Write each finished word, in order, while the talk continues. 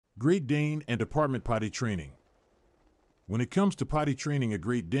Great Dane and apartment potty training. When it comes to potty training a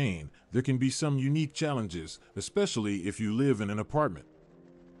Great Dane, there can be some unique challenges, especially if you live in an apartment.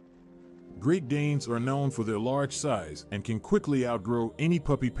 Great Danes are known for their large size and can quickly outgrow any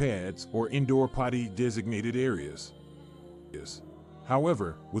puppy pads or indoor potty designated areas.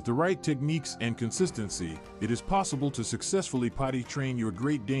 However, with the right techniques and consistency, it is possible to successfully potty train your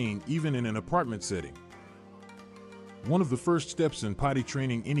Great Dane even in an apartment setting. One of the first steps in potty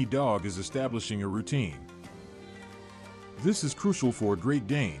training any dog is establishing a routine. This is crucial for a Great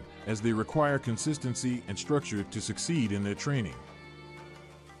Dane, as they require consistency and structure to succeed in their training.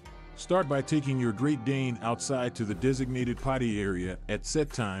 Start by taking your Great Dane outside to the designated potty area at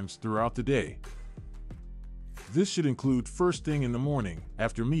set times throughout the day. This should include first thing in the morning,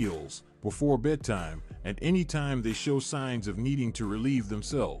 after meals, before bedtime, and any time they show signs of needing to relieve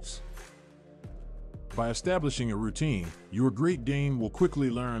themselves. By establishing a routine, your Great Dane will quickly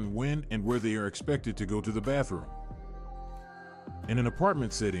learn when and where they are expected to go to the bathroom. In an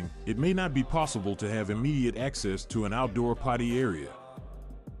apartment setting, it may not be possible to have immediate access to an outdoor potty area.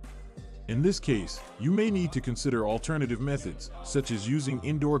 In this case, you may need to consider alternative methods, such as using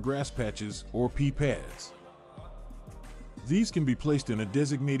indoor grass patches or pee pads. These can be placed in a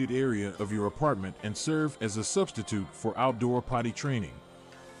designated area of your apartment and serve as a substitute for outdoor potty training.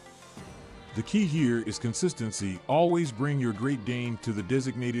 The key here is consistency. Always bring your Great Dane to the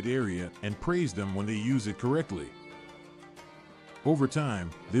designated area and praise them when they use it correctly. Over time,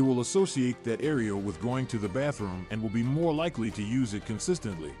 they will associate that area with going to the bathroom and will be more likely to use it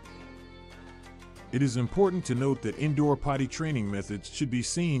consistently. It is important to note that indoor potty training methods should be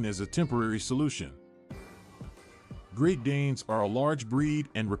seen as a temporary solution. Great Danes are a large breed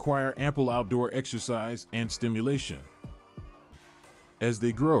and require ample outdoor exercise and stimulation. As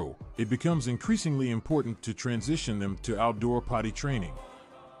they grow, it becomes increasingly important to transition them to outdoor potty training.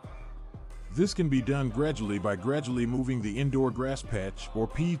 This can be done gradually by moving the indoor grass patch or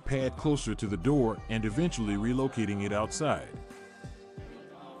pee pad closer to the door and eventually relocating it outside.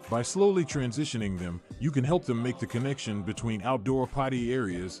 By slowly transitioning them, you can help them make the connection between outdoor potty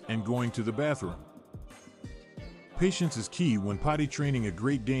areas and going to the bathroom. Patience is key when potty training a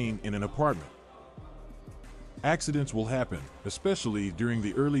Great Dane in an apartment. Accidents will happen, especially during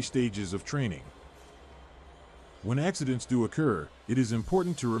the early stages of training. When accidents do occur, it is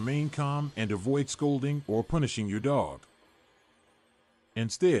important to remain calm and avoid scolding or punishing your dog.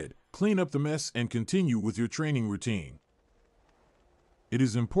 Instead, clean up the mess and continue with your training routine. It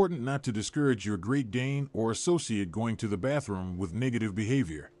is important not to discourage your Great Dane or associate going to the bathroom with negative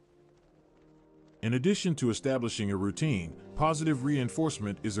behavior. In addition to establishing a routine, positive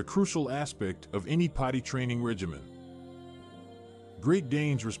reinforcement is a crucial aspect of any potty training regimen. Great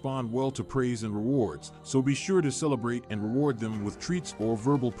Danes respond well to praise and rewards, so be sure to celebrate and reward them with treats or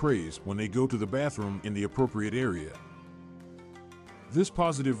verbal praise when they go to the bathroom in the appropriate area. This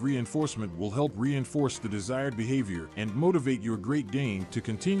positive reinforcement will help reinforce the desired behavior and motivate your Great Dane to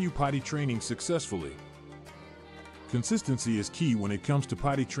continue potty training successfully. Consistency is key when it comes to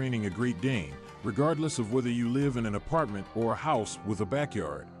potty training a Great Dane, regardless of whether you live in an apartment or a house with a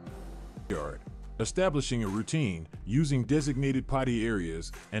backyard. Establishing a routine, using designated potty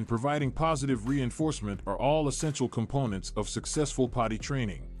areas, and providing positive reinforcement are all essential components of successful potty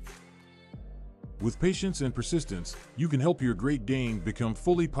training. With patience and persistence, you can help your Great Dane become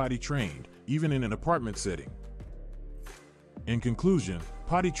fully potty trained, even in an apartment setting. In conclusion,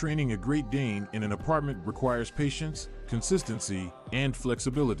 potty training a Great Dane in an apartment requires patience, consistency, and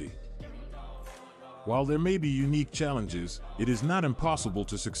flexibility. While there may be unique challenges, it is not impossible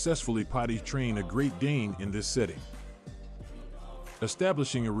to successfully potty train a Great Dane in this setting.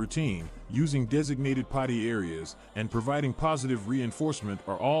 Establishing a routine, using designated potty areas, and providing positive reinforcement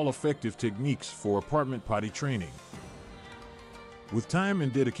are all effective techniques for apartment potty training. With time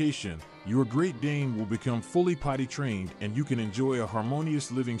and dedication, your Great Dane will become fully potty trained and you can enjoy a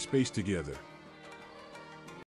harmonious living space together.